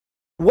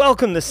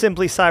Welcome to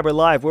Simply Cyber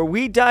Live, where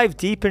we dive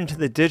deep into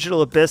the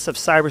digital abyss of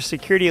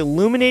cybersecurity,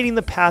 illuminating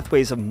the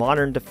pathways of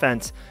modern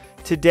defense.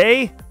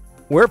 Today,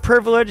 we're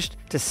privileged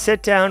to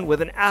sit down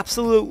with an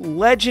absolute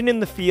legend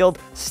in the field,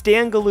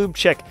 Stan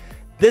Golubchik.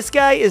 This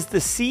guy is the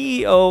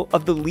CEO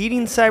of the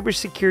leading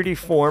cybersecurity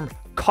firm,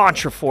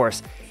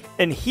 Contraforce,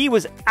 and he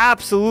was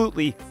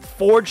absolutely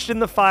forged in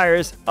the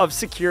fires of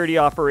security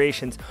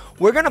operations.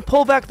 We're going to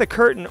pull back the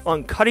curtain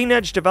on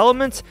cutting-edge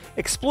developments,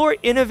 explore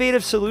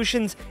innovative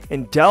solutions,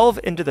 and delve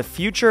into the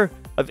future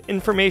of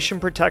information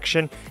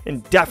protection,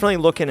 and definitely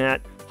looking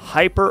at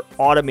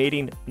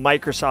hyper-automating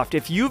Microsoft.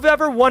 If you've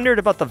ever wondered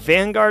about the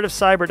vanguard of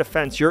cyber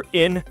defense, you're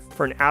in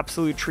for an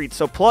absolute treat.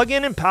 So plug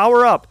in and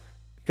power up,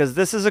 because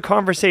this is a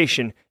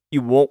conversation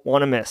you won't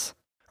want to miss.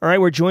 All right,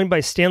 we're joined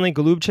by Stan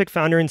Golubchik,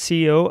 founder and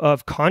CEO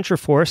of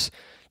Contraforce,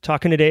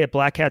 talking today at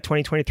Black Hat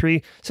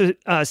 2023. So,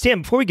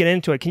 Stan, before we get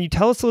into it, can you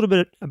tell us a little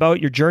bit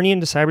about your journey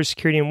into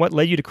cybersecurity and what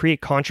led you to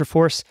create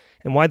Contraforce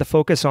and why the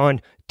focus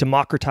on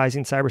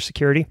democratizing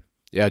cybersecurity?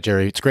 Yeah,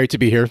 Jerry, it's great to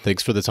be here.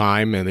 Thanks for the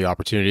time and the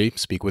opportunity to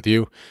speak with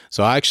you.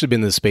 So I actually been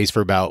in this space for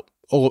about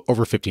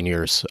over 15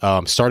 years.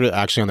 Started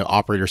actually on the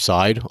operator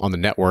side on the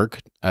network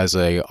as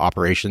a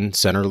operation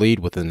center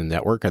lead within the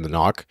network and the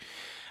NOC.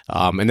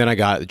 And then I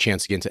got a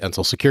chance to get into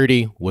Intel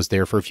Security, was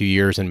there for a few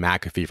years, and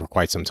McAfee for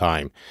quite some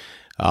time.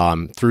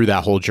 Through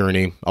that whole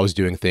journey, I was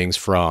doing things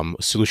from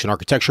solution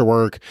architecture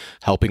work,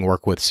 helping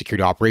work with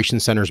security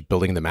operations centers,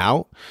 building them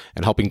out,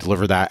 and helping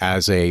deliver that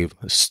as a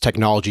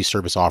technology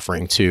service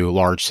offering to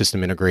large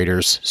system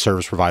integrators,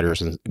 service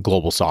providers, and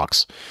global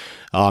SOCs.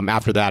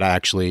 After that, I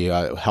actually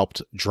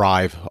helped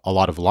drive a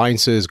lot of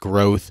alliances,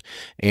 growth,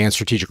 and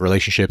strategic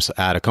relationships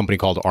at a company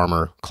called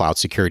Armor Cloud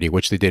Security,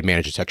 which they did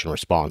managed detection and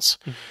response.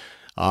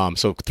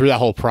 So through that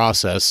whole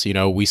process,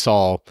 we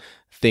saw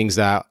things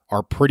that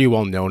are pretty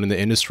well known in the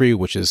industry,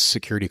 which is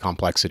security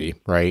complexity,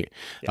 right?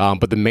 Yeah.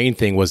 But the main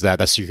thing was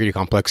that security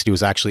complexity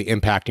was actually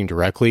impacting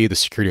directly the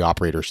security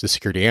operators, the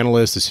security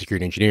analysts, the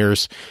security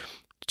engineers.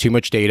 Too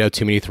much data,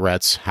 too many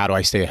threats. How do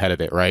I stay ahead of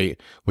it, right?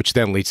 Which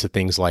then leads to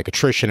things like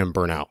attrition and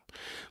burnout.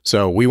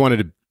 So we wanted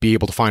to be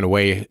able to find a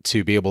way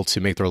to be able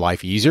to make their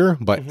life easier,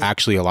 but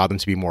actually allow them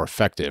to be more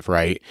effective,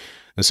 right?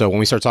 And so when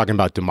we start talking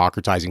about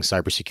democratizing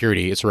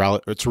cybersecurity,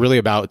 it's really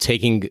about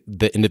taking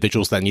the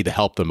individuals that need the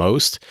help the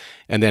most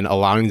and then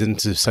allowing them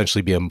to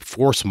essentially be a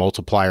force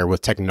multiplier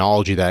with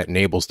technology that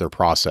enables their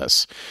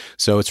process.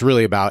 So it's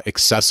really about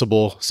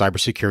accessible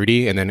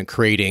cybersecurity and then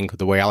creating,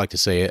 the way I like to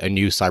say it, a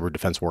new cyber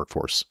defense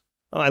workforce.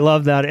 Oh, I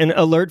love that. And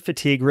alert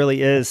fatigue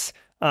really is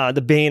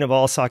the bane of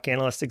all SOC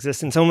analyst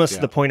existence, almost to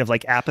the point of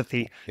like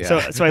apathy.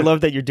 Yeah. So I love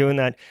that you're doing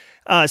that.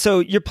 So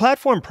your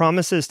platform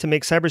promises to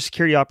make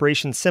cybersecurity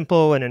operations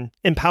simple and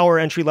empower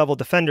entry-level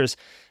defenders.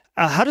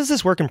 How does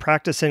this work in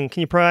practice? And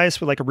can you provide us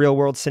with like a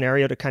real-world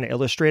scenario to kind of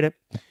illustrate it?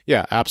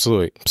 Yeah,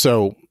 absolutely.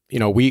 So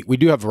we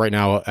do have right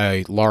now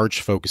a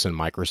large focus in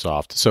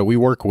Microsoft. So we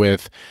work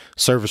with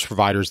service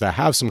providers that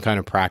have some kind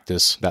of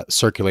practice that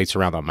circulates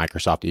around that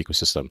Microsoft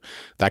ecosystem.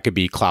 That could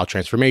be cloud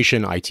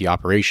transformation, IT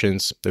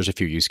operations. There's a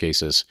few use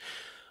cases.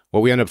 What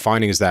we end up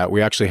finding is that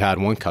we actually had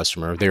one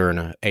customer, they were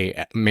in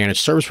a managed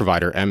service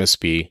provider,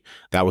 MSP,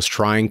 that was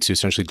trying to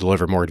essentially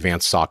deliver more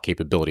advanced SOC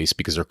capabilities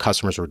because their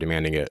customers were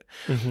demanding it.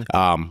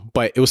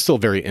 But it was still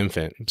very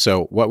infant.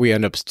 So what we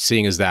end up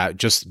seeing is that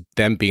just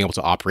them being able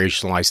to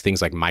operationalize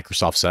things like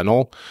Microsoft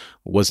Sentinel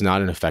was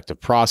not an effective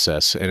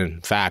process. And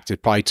in fact,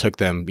 it probably took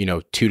them,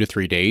 2 to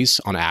 3 days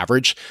on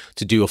average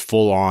to do a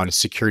full-on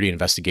security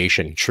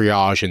investigation,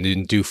 triage, and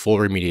then do full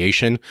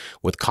remediation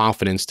with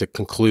confidence to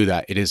conclude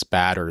that it is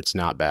bad or it's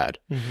not bad.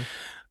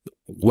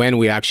 When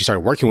we actually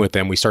started working with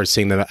them, we started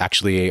seeing that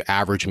actually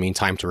average mean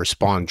time to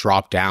respond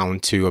drop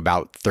down to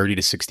about 30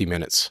 to 60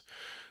 minutes.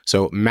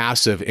 So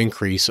massive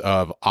increase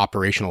of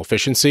operational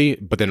efficiency,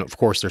 but then of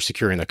course they're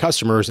securing the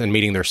customers and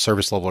meeting their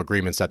service level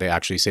agreements that they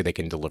actually say they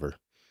can deliver.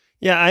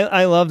 Yeah,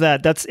 I love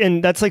that. That's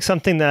like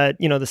something that,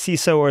 the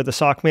CISO or the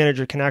SOC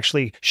manager can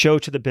actually show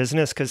to the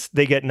business because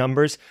they get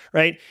numbers,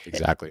 right?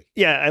 Exactly.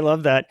 Yeah, I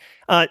love that.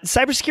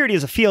 Cybersecurity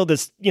as a field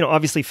is,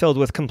 obviously filled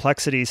with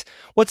complexities.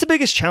 What's the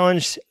biggest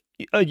challenge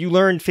you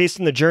learned faced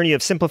in the journey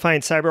of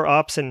simplifying cyber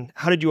ops, and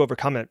how did you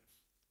overcome it?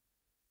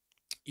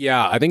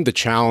 Yeah, I think the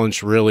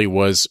challenge really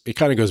was, it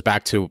kind of goes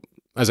back to,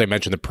 as I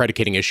mentioned, the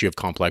predicating issue of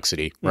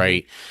complexity,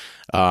 right?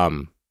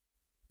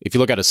 If you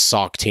look at a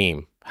SOC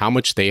team, how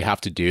much they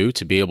have to do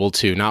to be able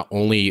to not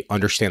only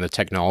understand the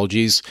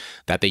technologies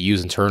that they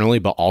use internally,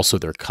 but also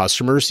their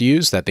customers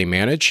use that they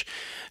manage.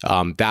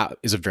 That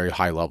is a very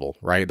high level,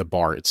 right? The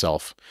bar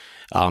itself.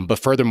 But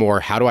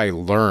furthermore, how do I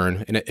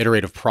learn an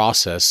iterative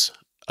process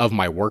of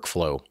my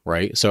workflow,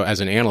 right? So as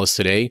an analyst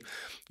today,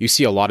 you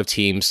see a lot of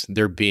teams,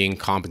 they're being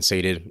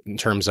compensated in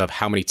terms of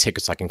how many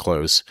tickets I can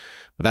close.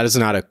 But that is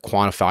not a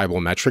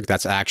quantifiable metric.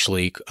 That's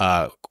actually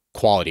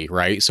quality,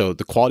 right? So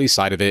the quality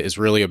side of it is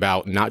really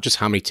about not just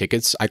how many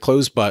tickets I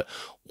close, but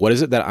What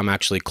is it that I'm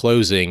actually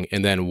closing?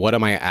 And then what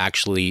am I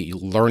actually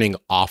learning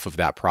off of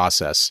that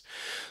process?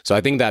 So I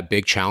think that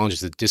big challenge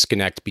is the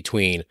disconnect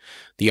between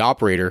the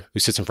operator who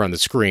sits in front of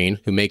the screen,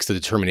 who makes the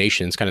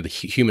determinations, kind of the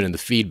human in the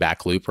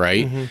feedback loop,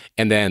 right?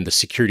 And then the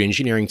security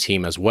engineering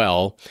team as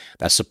well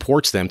that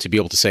supports them to be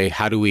able to say,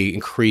 how do we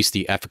increase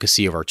the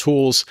efficacy of our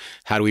tools?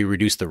 How do we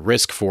reduce the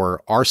risk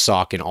for our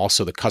SOC and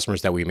also the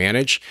customers that we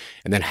manage?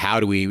 And then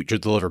how do we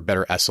deliver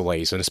better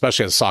SLAs? And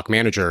especially as a SOC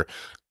manager,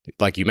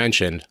 like you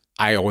mentioned,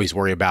 I always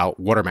worry about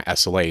what are my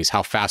SLAs?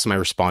 How fast am I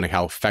responding?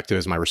 How effective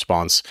is my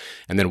response?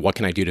 And then what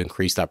can I do to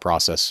increase that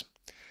process?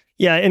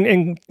 Yeah,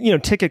 and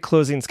ticket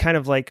closing is kind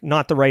of like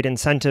not the right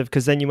incentive,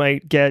 because then you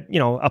might get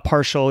a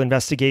partial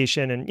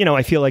investigation, and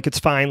I feel like it's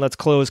fine, let's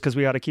close because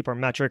we got to keep our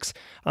metrics.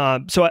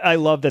 So I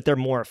love that they're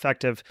more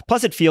effective.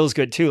 Plus, it feels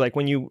good too. Like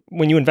when you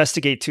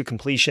investigate to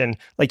completion,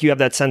 like you have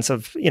that sense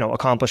of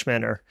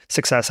accomplishment or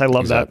success. I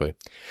love that.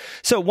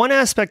 So one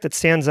aspect that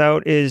stands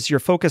out is your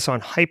focus on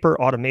hyper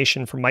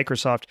automation from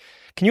Microsoft.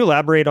 Can you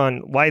elaborate on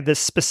why this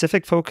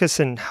specific focus,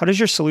 and how does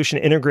your solution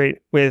integrate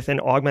with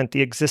and augment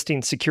the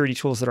existing security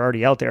tools that are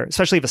already out there,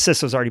 especially if a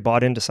CISO's already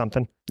bought into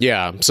something?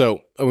 Yeah.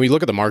 So when we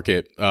look at the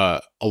market, a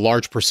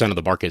large percent of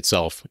the market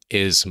itself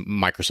is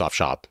Microsoft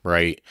Shop,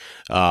 right?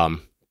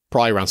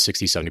 Probably around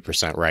 60,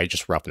 70%, right?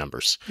 Just rough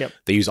numbers. Yep.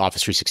 They use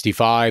Office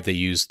 365. They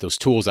use those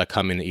tools that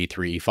come in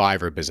E3,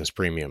 E5, or Business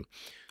Premium.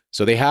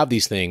 So they have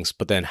these things,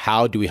 but then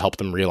how do we help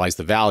them realize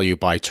the value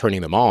by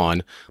turning them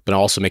on, but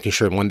also making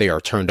sure when they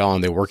are turned on,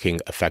 they're working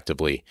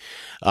effectively?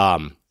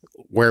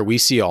 Where we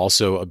see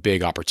also a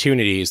big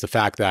opportunity is the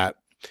fact that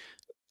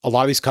a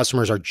lot of these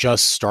customers are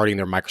just starting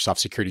their Microsoft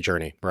security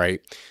journey,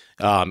 right?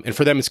 And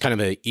for them, it's kind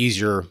of an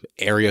easier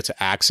area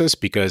to access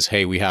because,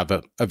 hey, we have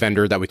a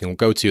vendor that we can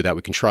go to, that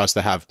we can trust,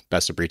 that have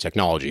best of breed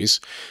technologies.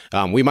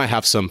 We might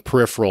have some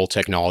peripheral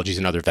technologies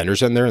and other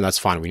vendors in there, and that's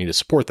fine. We need to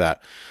support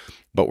that.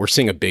 But we're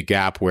seeing a big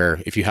gap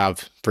where if you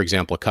have, for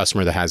example, a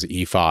customer that has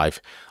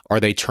E5, are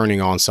they turning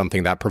on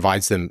something that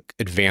provides them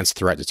advanced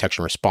threat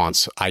detection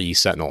response, i.e.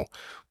 Sentinel?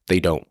 They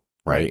don't,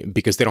 right?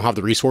 Because they don't have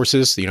the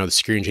resources, the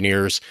security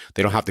engineers,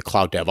 they don't have the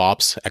cloud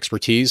DevOps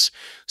expertise.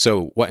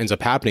 So what ends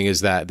up happening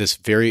is that this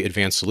very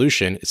advanced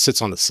solution, it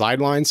sits on the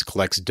sidelines,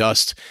 collects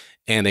dust,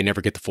 and they never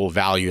get the full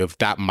value of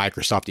that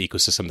Microsoft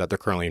ecosystem that they're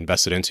currently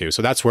invested into.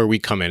 So that's where we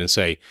come in and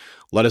say,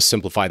 let us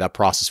simplify that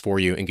process for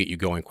you and get you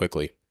going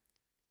quickly.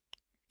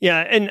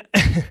 Yeah, and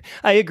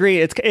I agree.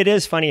 It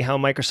is funny how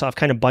Microsoft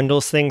kind of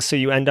bundles things, so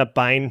you end up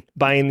buying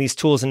these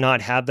tools and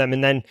not have them.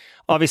 And then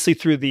obviously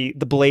through the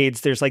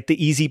blades, there's like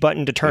the easy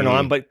button to turn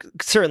on, but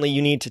certainly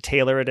you need to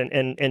tailor it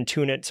and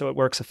tune it so it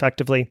works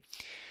effectively.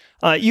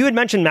 You had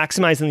mentioned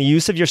maximizing the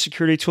use of your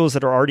security tools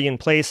that are already in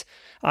place.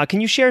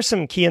 Can you share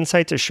some key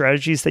insights or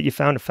strategies that you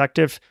found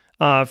effective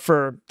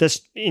for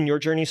this in your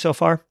journey so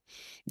far?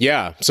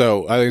 Yeah.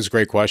 So I think it's a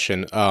great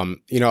question.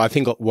 I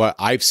think what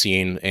I've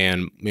seen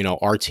and,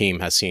 our team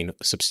has seen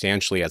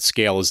substantially at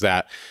scale is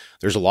that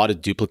there's a lot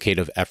of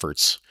duplicative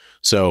efforts.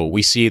 So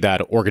we see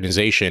that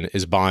organization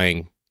is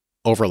buying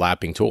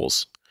overlapping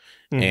tools.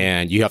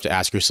 And you have to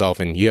ask yourself,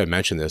 and you had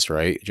mentioned this,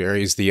 right,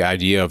 Jerry, is the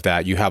idea of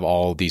that you have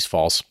all these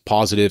false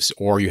positives,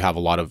 or you have a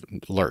lot of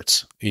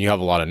alerts and you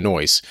have a lot of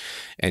noise.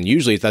 And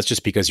usually that's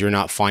just because you're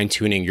not fine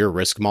tuning your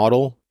risk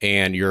model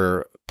and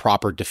your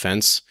proper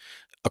defense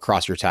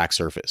across your attack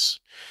surface.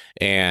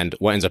 And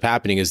what ends up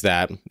happening is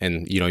that,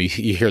 and you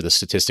hear the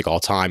statistic all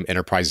the time,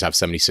 enterprises have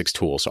 76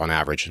 tools on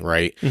average,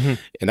 right? And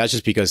that's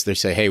just because they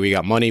say, hey, we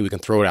got money, we can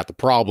throw it at the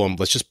problem.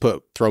 Let's just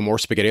throw more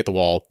spaghetti at the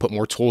wall, put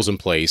more tools in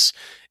place,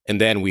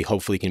 and then we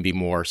hopefully can be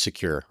more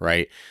secure,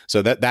 right?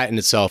 So that in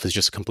itself is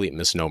just a complete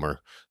misnomer.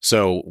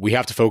 So we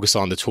have to focus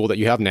on the tool that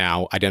you have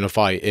now,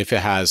 identify if it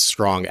has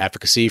strong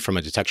efficacy from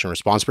a detection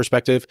response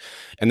perspective,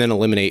 and then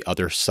eliminate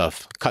other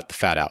stuff, cut the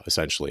fat out,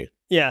 essentially.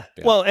 Yeah.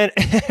 Well, and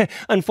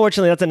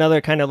unfortunately, that's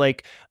another kind of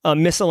like a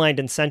misaligned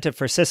incentive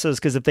for CISOs,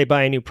 because if they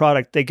buy a new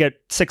product, they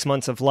get 6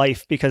 months of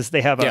life because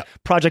they have a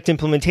project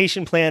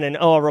implementation plan and,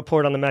 I'll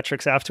report on the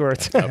metrics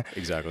afterwards. Yep,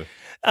 exactly.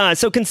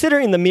 So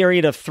considering the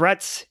myriad of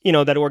threats,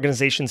 that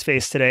organizations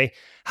face today,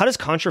 how does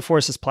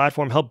Contraforce's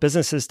platform help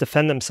businesses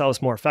defend themselves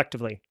more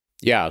effectively?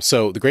 Yeah.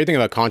 So the great thing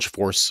about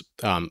Contraforce,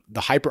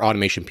 the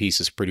hyperautomation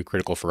piece is pretty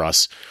critical for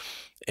us.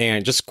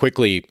 And just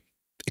quickly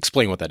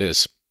explain what that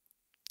is.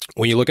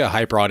 When you look at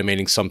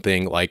hyperautomating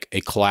something like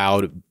a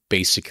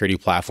cloud-based security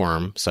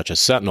platform such as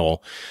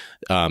Sentinel,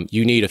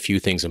 you need a few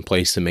things in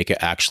place to make it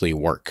actually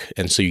work.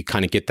 And so you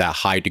kind of get that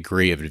high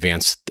degree of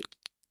advanced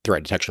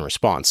threat detection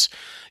response.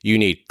 You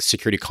need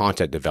security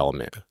content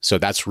development. So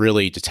that's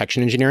really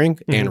detection engineering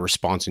and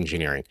response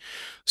engineering.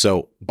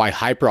 So by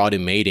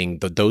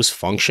hyper-automating those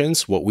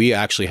functions, what we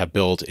actually have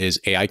built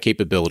is AI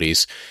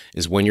capabilities,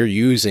 is when you're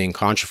using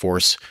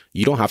Contraforce,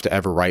 you don't have to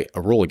ever write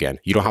a rule again.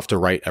 You don't have to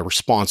write a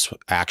response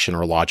action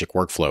or logic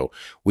workflow.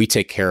 We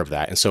take care of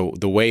that. And so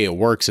the way it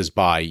works is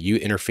by you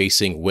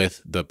interfacing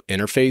with the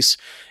interface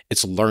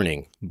it's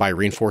learning by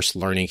reinforced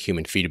learning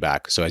human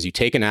feedback. So as you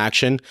take an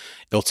action,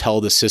 it'll tell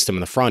the system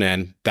in the front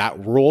end that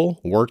rule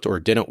worked or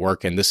didn't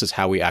work, and this is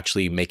how we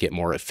actually make it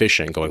more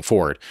efficient going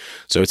forward.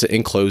 So it's an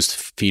enclosed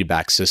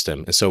feedback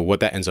system. And so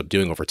what that ends up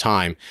doing over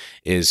time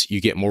is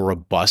you get more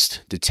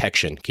robust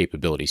detection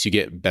capabilities, you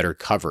get better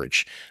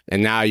coverage,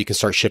 and now you can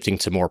start shifting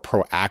to more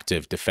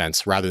proactive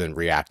defense rather than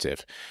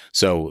reactive.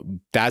 So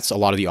that's a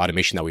lot of the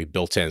automation that we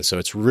built in. So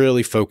it's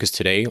really focused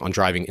today on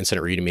driving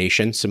incident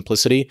remediation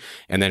simplicity,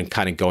 and then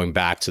kind of going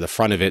back to the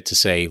front of it to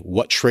say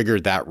what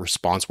triggered that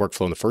response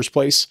workflow in the first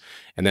place,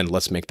 and then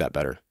let's make that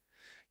better.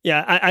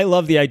 Yeah, I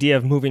love the idea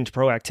of moving to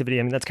proactivity.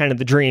 I mean, that's kind of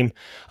the dream.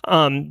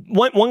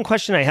 One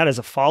question I had as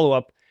a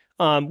follow-up,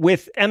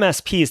 with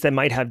MSPs that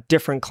might have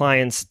different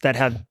clients that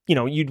have,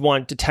 you'd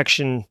want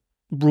detection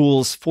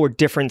rules for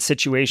different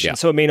situations. Yeah.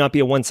 So it may not be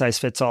a one size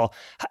fits all.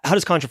 How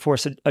does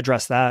Contraforce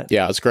address that?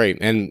 Yeah, that's great.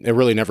 And it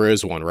really never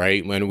is one,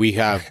 right? When we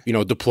have,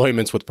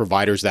 deployments with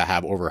providers that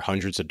have over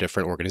hundreds of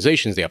different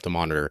organizations they have to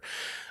monitor,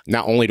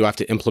 not only do I have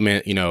to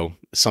implement,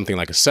 something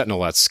like a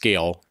Sentinel at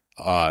scale,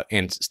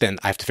 and then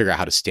I have to figure out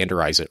how to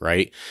standardize it,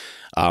 right?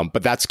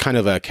 But that's kind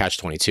of a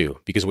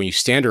catch-22, because when you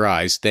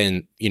standardize,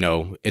 then,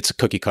 it's a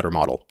cookie cutter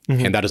model.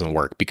 Mm-hmm. And that doesn't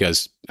work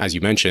because, as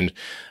you mentioned,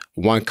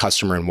 one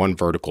customer in one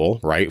vertical,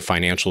 right?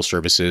 Financial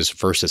services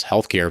versus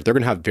healthcare, they're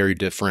going to have very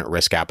different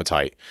risk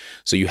appetite.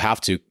 So you have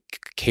to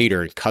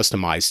cater and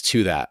customize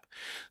to that.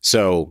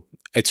 So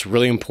it's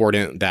really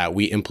important that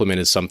we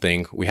implemented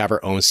something. We have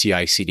our own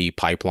CI/CD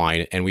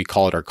pipeline, and we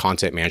call it our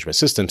content management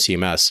system,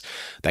 CMS,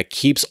 that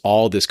keeps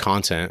all this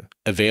content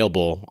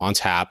available on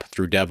tap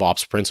through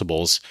DevOps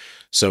principles.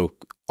 So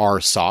our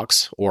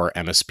SOCs or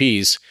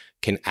MSPs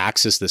can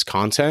access this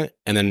content,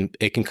 and then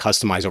it can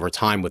customize over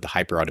time with the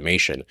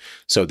hyperautomation.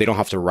 So they don't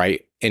have to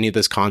write any of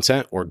this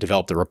content or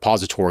develop the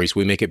repositories.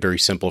 We make it very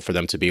simple for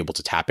them to be able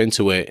to tap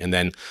into it and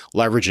then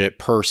leverage it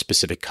per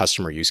specific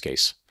customer use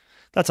case.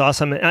 That's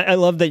awesome. I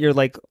love that you're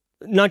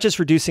not just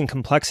reducing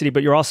complexity,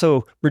 but you're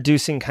also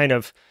reducing kind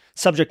of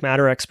subject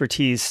matter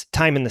expertise,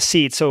 time in the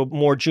seat, so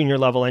more junior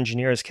level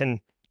engineers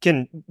can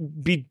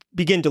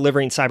begin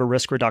delivering cyber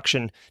risk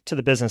reduction to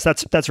the business.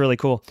 That's really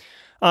cool.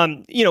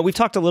 We've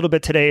talked a little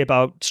bit today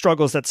about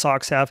struggles that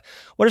SOCs have.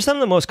 What are some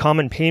of the most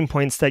common pain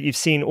points that you've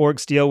seen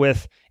orgs deal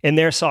with in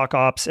their SOC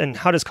ops, and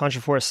how does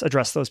Contraforce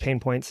address those pain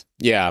points?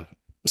 Yeah.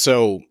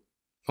 So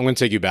I'm going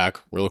to take you back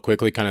real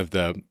quickly, kind of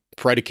the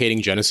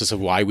predicating genesis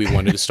of why we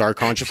wanted to start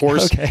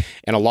Contraforce. Okay.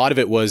 And a lot of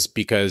it was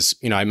because,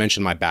 I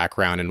mentioned my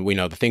background, and we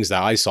know the things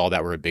that I saw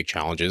that were big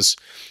challenges.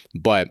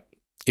 But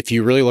if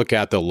you really look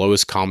at the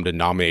lowest common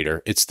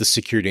denominator, it's the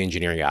security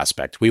engineering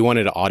aspect. We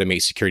wanted to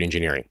automate security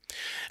engineering.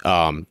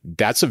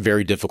 That's a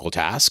very difficult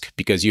task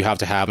because you have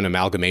to have an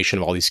amalgamation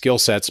of all these skill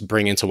sets,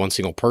 bring into one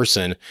single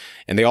person.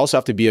 And they also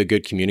have to be a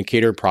good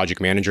communicator,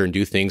 project manager, and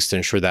do things to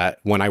ensure that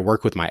when I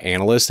work with my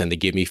analyst and they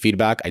give me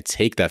feedback, I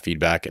take that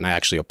feedback and I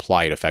actually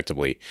apply it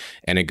effectively.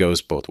 And it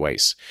goes both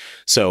ways.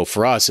 So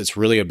for us, it's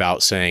really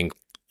about saying,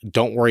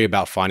 don't worry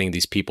about finding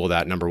these people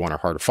that, number one, are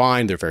hard to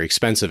find. They're very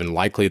expensive, and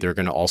likely they're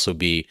going to also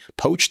be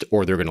poached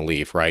or they're going to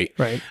leave, right?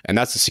 Right. And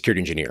that's the security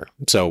engineer.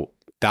 So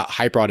that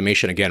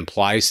hyperautomation, again,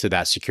 applies to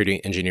that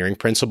security engineering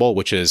principle,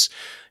 which is,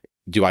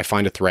 do I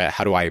find a threat?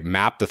 How do I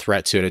map the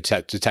threat to a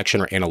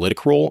detection or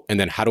analytic rule? And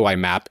then how do I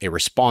map a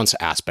response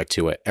aspect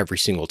to it every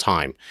single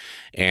time?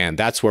 And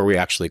that's where we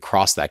actually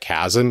cross that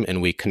chasm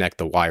and we connect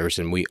the wires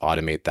and we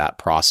automate that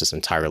process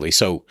entirely.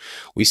 So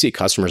we see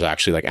customers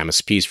actually like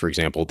MSPs, for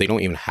example, they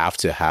don't even have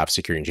to have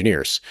security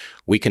engineers.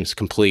 We can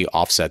completely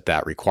offset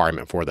that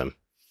requirement for them.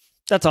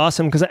 That's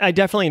awesome, because I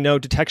definitely know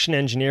detection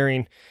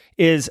engineering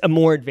is a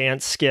more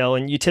advanced skill,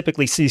 and you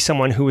typically see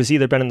someone who has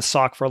either been in the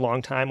SOC for a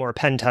long time or a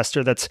pen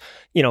tester that's,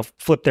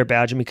 flipped their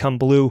badge and become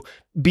blue,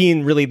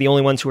 being really the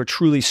only ones who are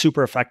truly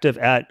super effective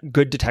at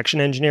good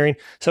detection engineering.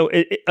 So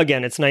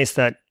again, it's nice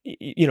that,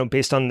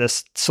 based on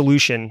this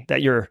solution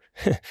that you're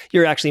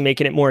actually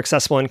making it more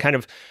accessible and kind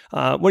of,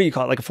 what do you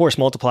call it? Like a force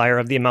multiplier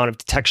of the amount of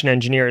detection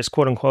engineers,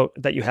 quote unquote,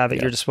 that you have at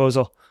your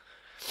disposal.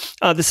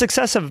 The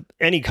success of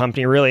any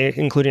company, really,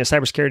 including a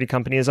cybersecurity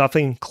company, is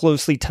often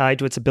closely tied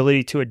to its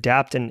ability to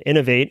adapt and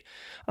innovate.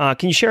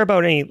 Can you share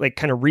about any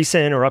kind of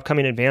recent or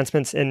upcoming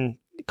advancements in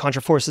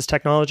Contraforce's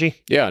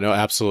technology? Yeah, no,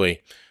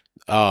 absolutely.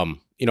 One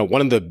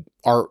of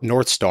our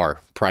North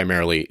Star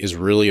primarily is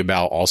really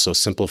about also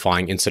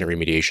simplifying incident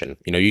remediation.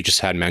 You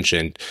just had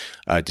mentioned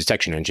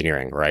detection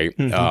engineering, right?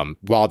 Mm-hmm.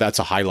 While that's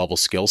a high level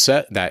skill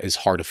set that is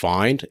hard to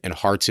find and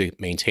hard to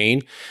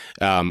maintain,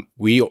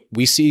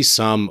 we see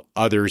some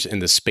others in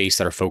the space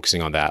that are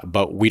focusing on that,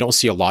 but we don't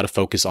see a lot of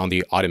focus on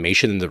the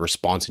automation and the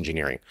response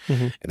engineering.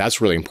 Mm-hmm. And that's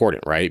really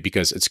important, right?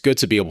 Because it's good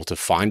to be able to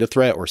find a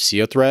threat or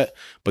see a threat,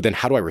 but then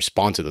how do I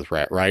respond to the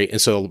threat, right?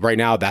 And so right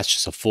now, that's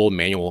just a full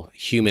manual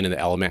human in the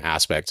element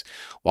aspect.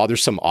 While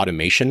there's some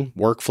automation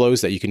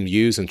workflows that you can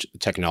use and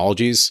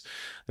technologies,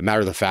 the matter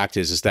of the fact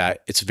is that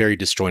it's a very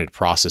disjointed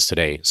process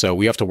today. So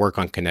we have to work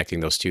on connecting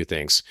those two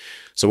things.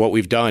 So what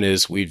we've done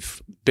is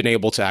we've been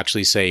able to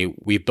actually say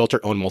we've built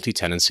our own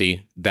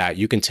multi-tenancy that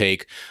you can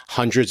take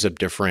hundreds of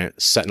different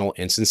Sentinel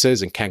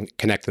instances and can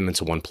connect them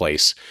into one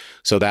place.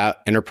 So that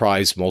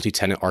enterprise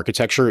multi-tenant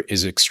architecture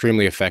is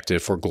extremely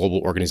effective for global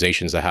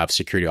organizations that have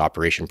security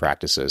operation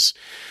practices.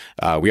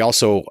 We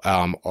also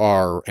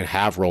are and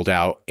have rolled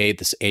out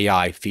this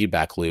AI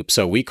feedback loop.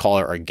 So we call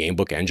it our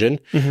gamebook engine.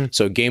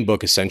 So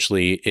gamebook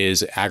essentially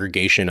is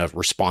aggregation of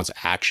response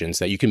actions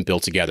that you can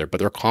build together, but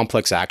they're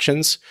complex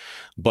actions,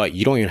 but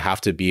you don't even have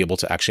to be able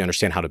to actually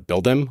understand how to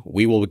build them.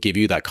 We will give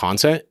you that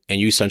content, and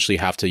you essentially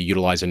have to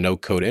utilize a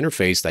no-code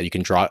interface that you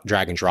can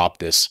drag and drop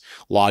this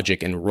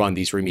logic and run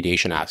these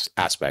remediation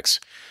aspects.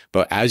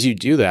 But as you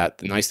do that,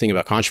 the nice thing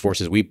about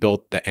Contraforce is we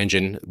built the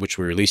engine, which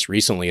we released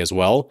recently as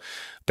well,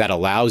 that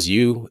allows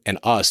you and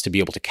us to be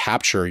able to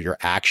capture your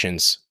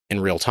actions in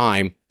real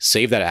time,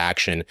 save that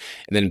action,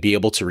 and then be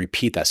able to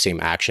repeat that same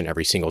action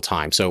every single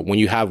time. So when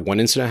you have one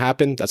incident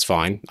happen, that's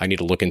fine. I need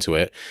to look into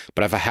it.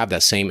 But if I have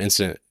that same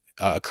incident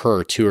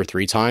occur 2 or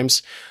 3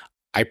 times,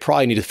 I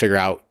probably need to figure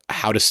out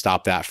how to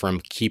stop that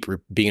from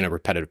being a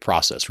repetitive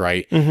process,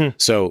 right?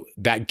 So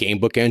that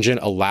gamebook engine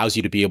allows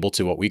you to be able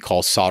to what we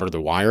call solder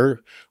the wire,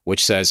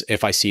 which says,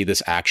 if I see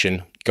this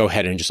action, go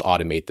ahead and just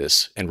automate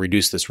this and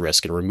reduce this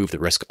risk and remove the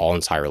risk all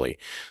entirely.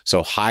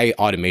 So high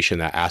automation,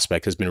 that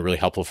aspect has been really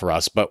helpful for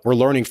us, but we're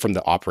learning from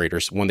the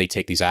operators when they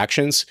take these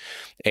actions,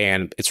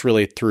 and it's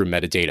really through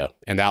metadata.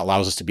 And that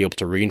allows us to be able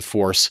to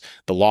reinforce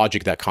the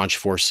logic that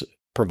Contraforce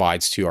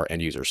provides to our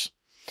end users.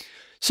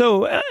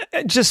 So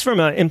just from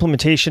an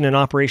implementation and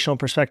operational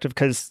perspective,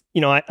 because,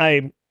 you know,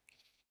 I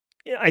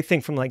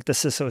think from like the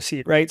CISO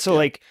seat, right? So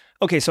like,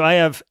 okay, so I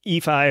have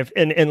E5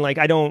 and like,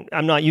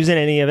 I'm not using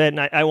any of it, and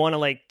I want to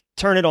like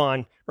turn it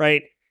on,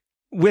 right?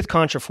 With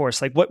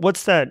Contraforce, like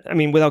what's that? I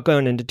mean, without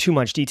going into too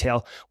much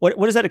detail, what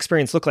does that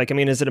experience look like? I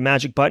mean, is it a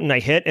magic button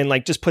I hit and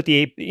like just put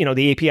the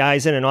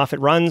APIs in and off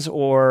it runs,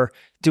 or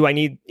do I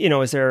need,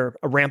 is there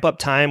a ramp up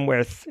time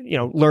with,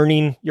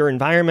 learning your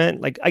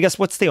environment? Like, I guess,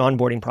 what's the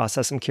onboarding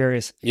process? I'm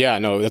curious. Yeah,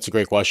 no, that's a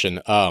great question.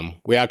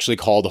 We actually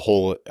call the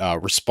whole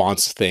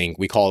response thing,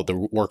 we call it the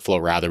workflow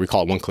rather, we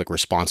call it one-click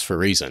response for a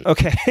reason.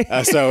 Okay.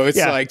 So it's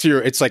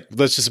it's like,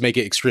 let's just make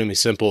it extremely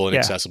simple and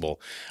accessible.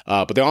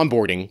 But the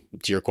onboarding,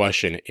 to your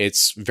question,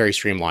 it's very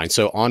streamlined.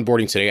 So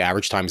onboarding today,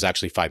 average time is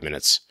actually 5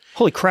 minutes.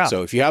 Holy crap.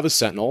 So if you have a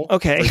Sentinel,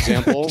 for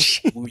example,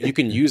 you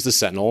can use the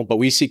Sentinel, but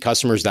we see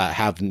customers that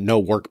have no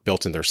work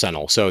built in their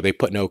Sentinel. So they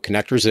put no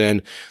connectors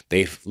in,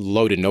 they've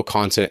loaded no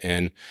content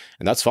in,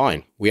 and that's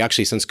fine. We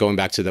actually, since going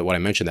back to what I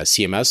mentioned, that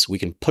CMS, we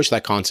can push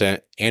that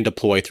content and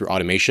deploy through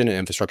automation and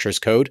infrastructure as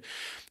code.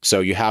 So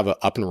you have an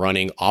up and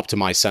running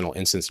optimized Sentinel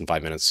instance in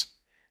 5 minutes.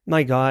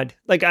 My God,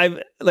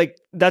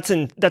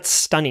 that's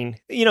stunning.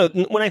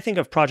 When I think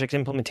of project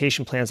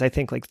implementation plans, I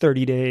think like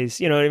 30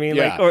 days, you know what I mean?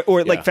 Yeah.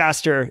 Or like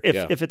faster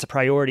if it's a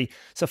priority.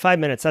 So 5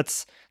 minutes,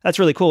 that's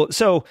really cool.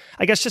 So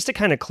I guess just to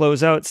kind of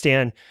close out,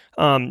 Stan,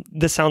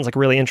 this sounds like a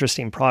really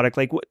interesting product.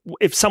 Like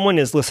if someone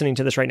is listening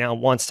to this right now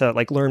and wants to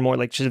like learn more,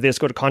 like should they just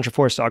go to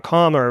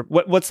contraforce.com, or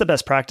what's the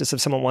best practice if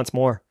someone wants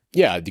more?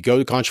 Yeah, go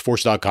to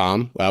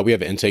contraforce.com. We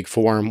have an intake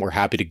form. We're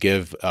happy to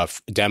give a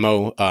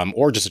demo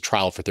or just a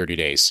trial for 30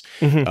 days.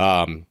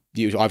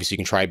 You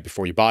can try it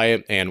before you buy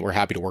it, and we're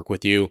happy to work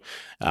with you.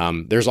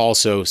 There's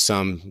also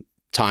some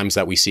times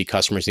that we see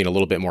customers need a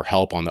little bit more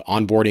help on the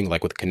onboarding,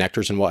 like with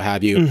connectors and what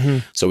have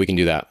you. So we can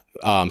do that.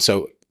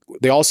 So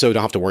they also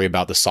don't have to worry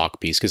about the SOC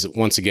piece, because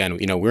once again,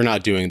 we're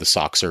not doing the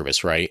SOC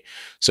service, right?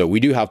 So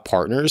we do have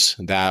partners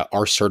that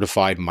are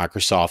certified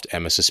Microsoft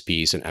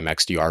MSSPs and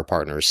MXDR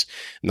partners.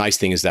 Nice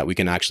thing is that we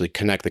can actually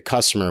connect the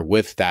customer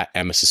with that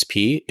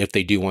MSSP if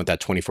they do want that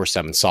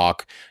 24/7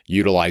 SOC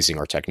utilizing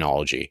our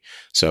technology.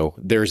 So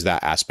there's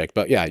that aspect.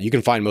 But yeah, you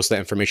can find most of that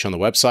information on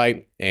the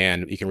website,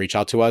 and you can reach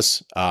out to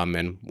us,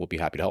 and we'll be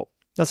happy to help.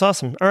 That's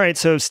awesome. All right.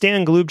 So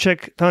Stan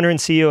Golubchik, founder and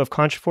CEO of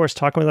Contraforce,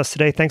 talking with us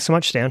today. Thanks so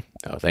much, Stan.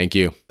 Oh, thank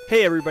you.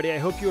 Hey, everybody. I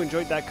hope you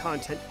enjoyed that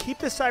content. Keep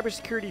the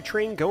cybersecurity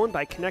train going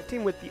by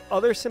connecting with the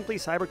other Simply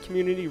Cyber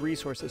community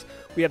resources.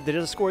 We have the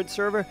Discord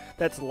server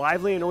that's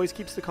lively and always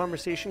keeps the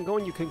conversation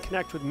going. You can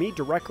connect with me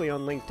directly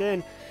on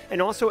LinkedIn.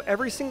 And also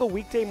every single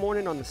weekday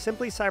morning on the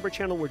Simply Cyber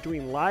channel, we're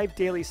doing live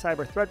daily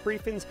cyber threat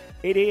briefings,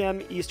 8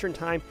 a.m. Eastern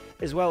time,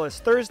 as well as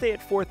Thursday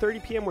at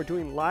 4:30 p.m. We're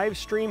doing live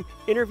stream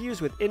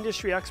interviews with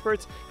industry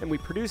experts, and we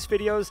produce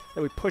videos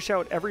that we push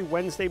out every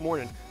Wednesday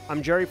morning.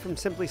 I'm Jerry from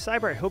Simply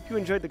Cyber. I hope you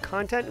enjoyed the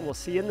content, and we'll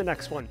see you in the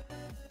next one.